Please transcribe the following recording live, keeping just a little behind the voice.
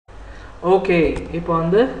Okay, இப்போ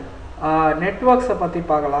வந்து நெட்வொர்க்ஸை பற்றி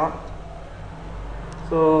பார்க்கலாம்.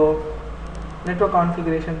 ஸோ நெட்வொர்க்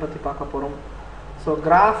கான்ஃபிகரேஷன் பற்றி பார்க்க போகிறோம். ஸோ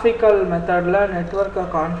கிராஃபிக்கல் மெத்தடில் நெட்வொர்க்கை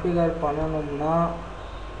கான்ஃபிகர் பண்ணணும்னா,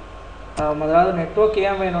 அதாவது நெட்வொர்க்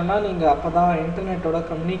ஏன் வேணும்னா, நீங்கள் அப்போ தான் இன்டர்நெட்டோட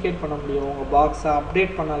கம்யூனிகேட் பண்ண முடியும். உங்கள் பாக்ஸை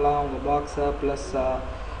அப்டேட் பண்ணலாம், உங்கள் பாக்ஸை ப்ளஸ்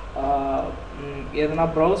எதனா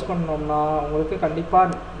ப்ரௌஸ் பண்ணோம்னா உங்களுக்கு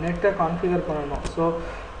கண்டிப்பாக நெட்டை கான்ஃபிகர் பண்ணணும். ஸோ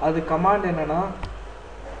அது கமாண்ட் என்னென்னா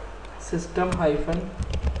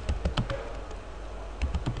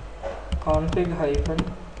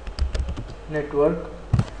system-config-network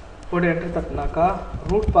போட்டு என்ட்ரு தட்டினாக்கா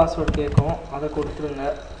ரூட் பாஸ்வேர்டு கேட்கும், அதை கொடுத்துருங்க.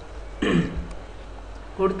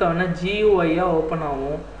 கொடுத்தோடனே GUI-யாக ஓப்பன்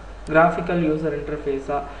ஆகும், கிராஃபிக்கல் யூசர்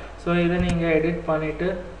இன்டர்ஃபேஸாக. ஸோ இதை நீங்கள் எடிட் பண்ணிவிட்டு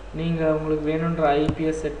நீங்கள் உங்களுக்கு வேணுன்ற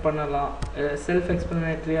ஐபியை செட் பண்ணலாம். செல்ஃப்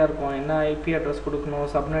எக்ஸ்பிளனேட்டரியாக இருக்கும். என்ன ஐபி அட்ரஸ் கொடுக்கணும்,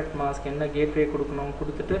 சப்நெட் மாஸ்க், என்ன கேட்வே கொடுக்கணும்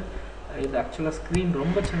கொடுத்துட்டு, இது ஆக்சுவலாக ஸ்க்ரீன்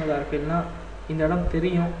ரொம்ப சின்னதாக இருக்குது, இல்லைன்னா இந்த இடம்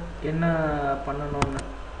தெரியும் என்ன பண்ணணும்னு.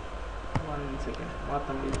 1 செகண்ட் மாற்ற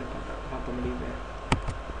முடியுது.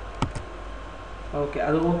 ஓகே,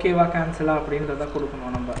 அது ஓகேவா கேன்சலா அப்படின்றத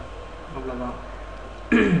கொடுக்கணும் நம்ம, அவ்வளோதான்.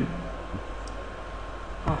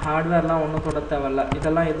 ஹார்ட்வேர்லாம் ஒன்றும் தொட தேவையில்ல,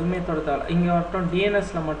 இதெல்லாம் எதுவுமே தொட தேவையில்ல. இங்கே மட்டும்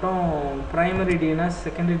டிஎன்எஸில் மட்டும் ப்ரைமரி டிஎன்எஸ்,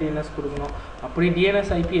 செகண்டரி டிஎன்எஸ் கொடுக்கணும். அப்படி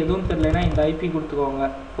டிஎன்எஸ் ஐபி எதுவும் தெரியலனா இந்த ஐபி கொடுத்துக்கோங்க,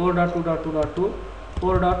 4.2.2.2,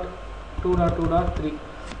 4.2.2.3.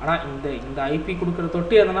 ஆனால் இந்த ஐபி கொடுக்குற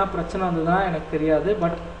தொட்டு எதனா பிரச்சனை வந்ததுன்னா எனக்கு தெரியாது,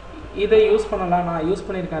 பட் இதை யூஸ் பண்ணலாம். நான் யூஸ்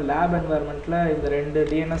பண்ணியிருக்கேன் லேப் என்வாயர்மெண்ட்டில், இந்த 2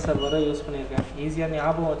 டிஎன்எஸ் சர்வரை யூஸ் பண்ணியிருக்கேன். ஈஸியாக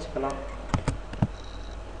ஞாபகம் வச்சுக்கலாம்.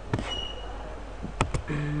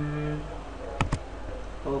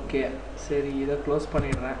 ஓகே, சரி, இதை க்ளோஸ்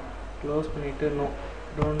பண்ணிடுறேன். க்ளோஸ் பண்ணிவிட்டு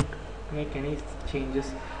டோன்ட் மேக் எனி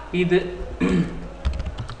சேஞ்சஸ். இது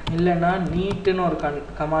இல்லைன்னா நீட்டுன்னு ஒரு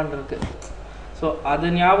கமாண்ட் இருக்குது. ஸோ அது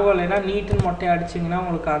ஞாபகம் இல்லைன்னா நீட்டுன்னு மொட்டையை அடிச்சிங்கன்னா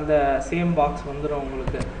உங்களுக்கு அந்த சேம் பாக்ஸ் வந்துடும்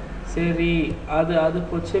உங்களுக்கு. சரி, அது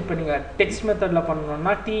போச்சு. இப்போ நீங்கள் டெக்ஸ்ட் மெத்தடில்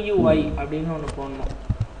பண்ணணுன்னா TUI அப்படின்னு ஒன்று போடணும்.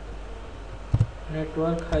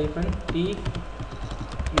 நெட்வொர்க்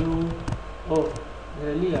 -TUO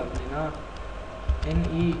ரெலி அப்படின்னா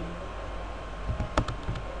NEAT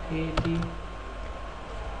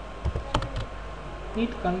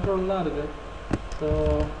நீட் கண்ட்ரோல் தான் இருக்குது. So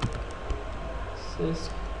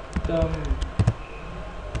system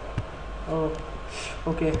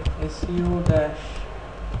okay SU dash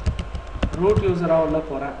root யூஸராக உள்ள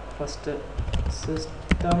போகிறேன். First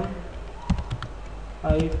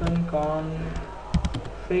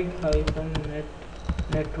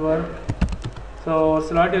system-config-network. ஸோ ஒரு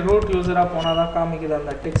சில வாட்டி ரூட் யூஸராக போனால் தான் காமிக்குது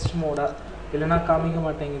அந்த டெக்ஸ்ட் மோடை, இல்லைனா காமிக்க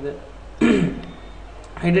மாட்டேங்குது.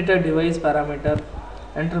 எடிட்டர் டிவைஸ் பேராமீட்டர்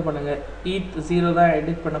என்ட்ரு பண்ணுங்கள். ETH0 தான்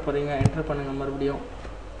எடிட் பண்ண போகிறீங்க, என்ட்ரு பண்ணுங்கள் மறுபடியும்.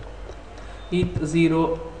 ETH0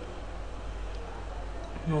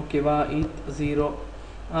 ஓகேவா? ETH0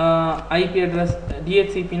 ஐபி அட்ரஸ்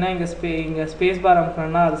DHCPனா இங்கே ஸ்பேஸ் பார்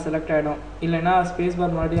அமுக்கணும்னா அது செலக்ட் ஆகிடும், இல்லைன்னா ஸ்பேஸ்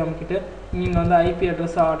பார் மறுபடியும் அமுக்கிட்டு நீங்கள் வந்து ஐபி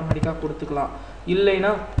அட்ரஸை ஆட்டோமேட்டிக்காக கொடுத்துக்கலாம்.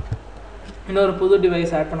 இல்லைன்னா இன்னொரு புது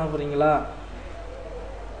டிவைஸ் ஆட் பண்ண போகிறீங்களா,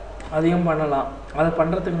 அதையும் பண்ணலாம். அதை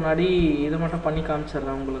பண்ணுறதுக்கு முன்னாடி இது மட்டும் பண்ணி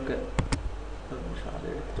காமிச்சிட்றேன் உங்களுக்கு. ஒரு நிமிஷம், அதை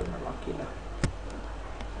எடுத்துகிட்டு வரலாம் கீழே.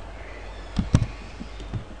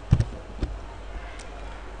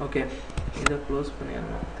 ஓகே, இதை க்ளோஸ்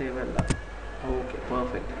பண்ணிடணும், தேவையில்லை. Okay,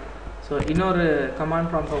 perfect. ஸோ இன்னொரு கமாண்ட்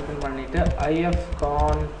ப்ராம்ப்ட் ஓப்பன் பண்ணிவிட்டு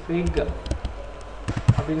ifconfig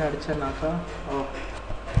அப்படின்னு அடித்தேன்னாக்கா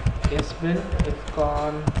sbin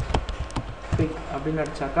ifconfig அப்படின்னு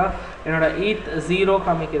அடித்தாக்கா என்னோட ETH0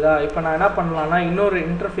 காமிக்குதா. இப்போ நான் என்ன பண்ணலான்னா இன்னொரு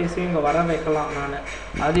இன்டர்ஃபேஸையும் இங்கே வர வைக்கலாம். நான்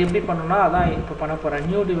அது எப்படி பண்ணணும்னா அதான் இப்போ பண்ண போகிறேன்.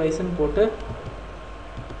 நியூ டிவைஸ்ன்னு போட்டு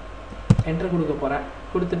என்ட்ரு கொடுக்க போகிறேன்.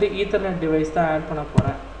 கொடுத்துட்டு ஈத்தர்நெட் டிவைஸ் தான் ஆட் பண்ண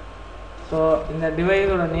போகிறேன். ஸோ இந்த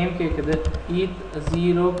டிவைஸோட நேம் கேட்குது,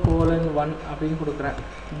 ETH0:1 அப்படின்னு கொடுக்குறேன்.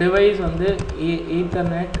 டிவைஸ் வந்து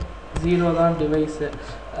ஈத்தர்நெட் 0 தான் டிவைஸு.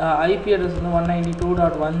 ஐபி அட்ரஸ் வந்து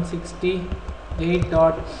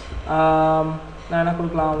 192.168. நான் என்ன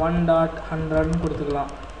கொடுக்கலாம், 1.100 கொடுத்துக்கலாம்.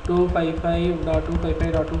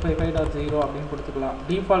 255.255.255.0 அப்படின்னு கொடுத்துக்கலாம்.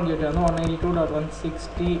 டிஃபால்ட் கேட் வந்து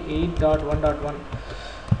 192.168.1.1.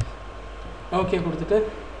 ஓகே கொடுத்துட்டு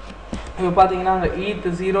இப்போ பார்த்தீங்கன்னா அங்கே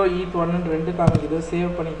ETH0 ETH1 2 காமிக்குது. சேவ்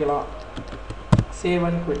பண்ணிக்கலாம், சேவ்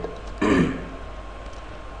அண்ட் குவிட்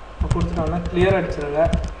கொடுத்துட்டோம்னா கிளியர் அடிச்சிருங்க.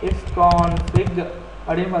 ifconfig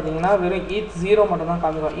அப்படின்னு பார்த்தீங்கன்னா வெறும் ETH0 மட்டும் தான்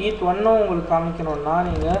காமிக்கும். ETH1 உங்களுக்கு காமிக்கணும்னா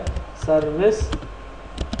நீங்கள் சர்வீஸ்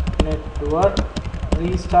நெட்வொர்க்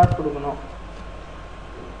ரீஸ்டார்ட் கொடுக்கணும்.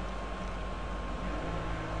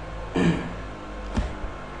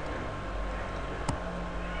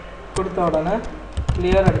 கொடுத்த உடனே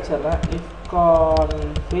கிளியர் அடிச்சிடுறேன்.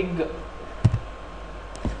 ifconfig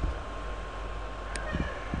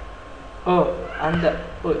ஓ அந்த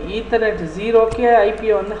ஈத்தர்நெட் 0க்கே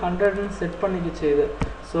ஐபியை வந்து 100ன்னு செட் பண்ணிக்கிச்சு இது.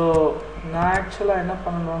 ஸோ நான் ஆக்சுவலாக என்ன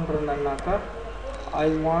பண்ணணும்னு இருந்தேன்னாக்கா I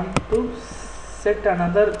want to set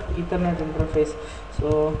another ethernet interface. So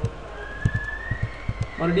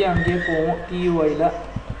மறுபடியும் அங்கேயே போவோம் டியூஐயில்.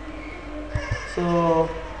 ஸோ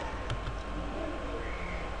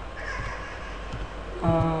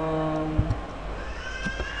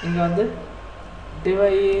இங்கே வந்து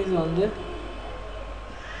டிவைஸ் வந்து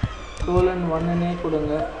 :1ன்னே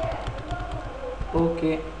கொடுங்க.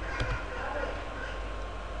 Okay,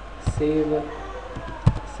 save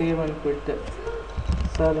and quit.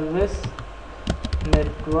 Service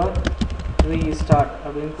network restart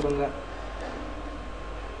அப்படின்னு கொடுங்க.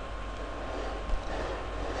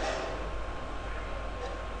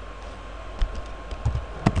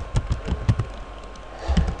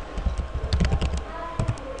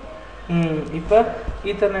 இப்போ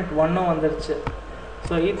ஈத்தர்நெட் 1 வந்துருச்சு.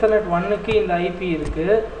 ஸோ ஈத்தர்நெட் 1க்கு இந்த ஐபி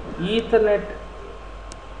இருக்குது. ஈத்தர்நெட்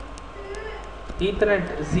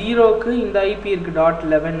 0க்கு இந்த ஐபி இருக்குது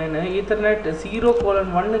 .11ன்னு. ஈத்தர்நெட்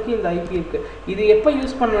 0:1க்கு இந்த ஐபி இருக்குது. இது எப்போ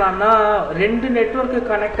யூஸ் பண்ணலான்னா 2 நெட்வொர்க்கு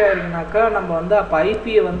கனெக்ட் ஆகிருக்குனாக்கா நம்ம வந்து அப்போ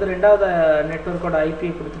ஐபியை வந்து 2வது நெட்வொர்க்கோட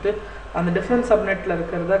ஐபியை கொடுத்துட்டு அந்த டிஃப்ரெண்ட் சப்நெட்டில்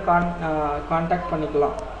இருக்கிறத கான்டாக்ட்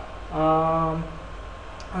பண்ணிக்கலாம்.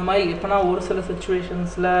 அந்த மாதிரி எப்போனா ஒரு சில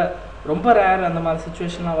சுச்சுவேஷன்ஸில் ரொம்ப ரேர் அந்த மாதிரி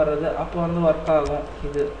சுச்சுவேஷனாக வர்றது, அப்போ வந்து ஒர்க் ஆகும்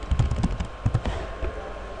இது.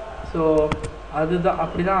 ஸோ அதுதான்,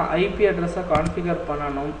 அப்படி தான் ஐபி அட்ரஸை கான்ஃபிகர்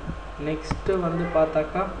பண்ணணும். நெக்ஸ்ட்டு வந்து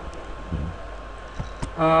பார்த்தாக்கா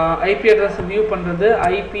ஐபி அட்ரஸை வியூ பண்ணுறது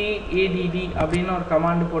IPADD அப்படின்னு ஒரு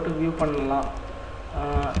கமாண்டு போட்டு வியூ பண்ணலாம்.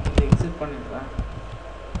 இது எக்ஸிட் பண்ணிடுறேன்.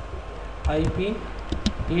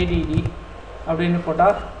 IPADD அப்படின்னு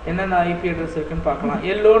போட்டால் என்னென்ன ஐபி அட்ரஸ் இருக்குன்னு பார்க்கலாம்.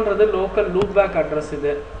 எல்லோன்றது லோக்கல் லூப்பேக் அட்ரஸ்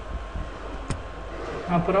இது.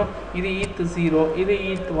 அப்புறம் இது ETH0, இது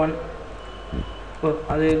ETH1.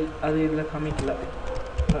 அது இதில் காமிக்கல.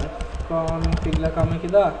 கான்ஃபிகில்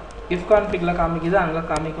காமிக்குதா? இஃப் கான்ஃபிகில் காமிக்குது, அங்கே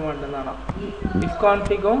காமிக்க மாட்டேன். இஃப்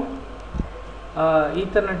கான்ஃபிகும்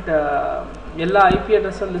ஈத்தர்நெட் எல்லா ஐபி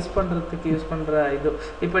அட்ரஸும் லிஸ்ட் பண்ணுறதுக்கு யூஸ் பண்ணுற இது.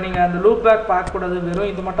 இப்போ நீங்கள் அந்த லூப் பேக் பார்க்கக்கூடாது,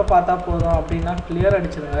 வெறும் இது மட்டும் பார்த்தா போதும் அப்படின்னா கிளியர்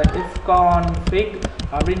அடிச்சிடுங்க. இஃப் கான்ஃபிக்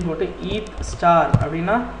அப்படின்னு போட்டு ETH*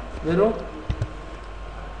 அப்படின்னா வெறும்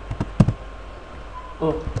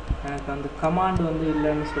எனக்கு அந்த கமாண்ட் வந்து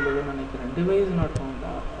இல்லைன்னு சொல்லுதுன்னு நினைக்கிறேன். Device not found.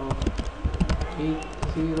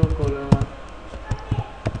 ETH0:1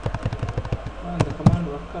 அந்த கமாண்ட்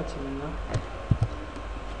ஒர்க் ஆச்சுங்கன்னா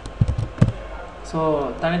ஸோ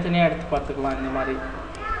தனித்தனியாக எடுத்து பார்த்துக்கலாம் இந்த மாதிரி.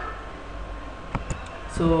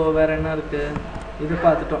 ஸோ வேறு என்ன இருக்குது, இது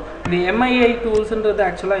பார்த்துட்டோம். இந்த MII டூல்ஸுன்றது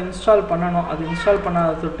ஆக்சுவலாக இன்ஸ்டால் பண்ணணும். அது இன்ஸ்டால்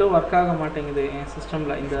பண்ணாத தொட்டு ஒர்க் ஆக மாட்டேங்குது என்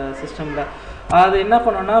சிஸ்டமில். இந்த சிஸ்டமில் அது என்ன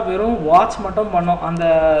பண்ணோன்னா வெறும் வாட்ச் மட்டும் பண்ணோம், அந்த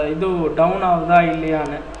இது டவுன் ஆகுதா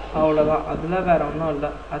இல்லையான்னு, அவ்வளோதான். அதில் வேறு ஒன்றும் இல்லை.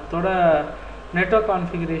 அதோட நெட்வொர்க்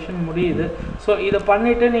கான்ஃபிகரேஷன் முடியுது. ஸோ இதை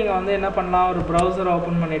பண்ணிவிட்டு நீங்கள் வந்து என்ன பண்ணலாம், ஒரு ப்ரௌசரை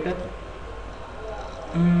ஓப்பன் பண்ணிவிட்டு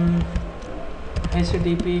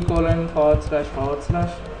http://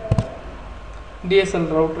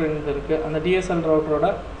 ரவுட்டர் இருக்குது. அந்த DSL ரவுட்டரோட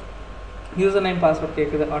யூசர் நேம் பாஸ்வேர்ட்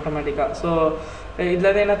கேட்குது ஆட்டோமேட்டிக்காக. ஸோ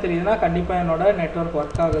இதில் என்ன தெரியுதுன்னா கண்டிப்பாக என்னோட நெட்வொர்க்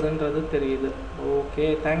ஒர்க் ஆகுதுன்றது தெரியுது. Okay,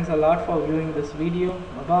 thanks a lot for viewing this video.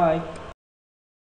 Bye.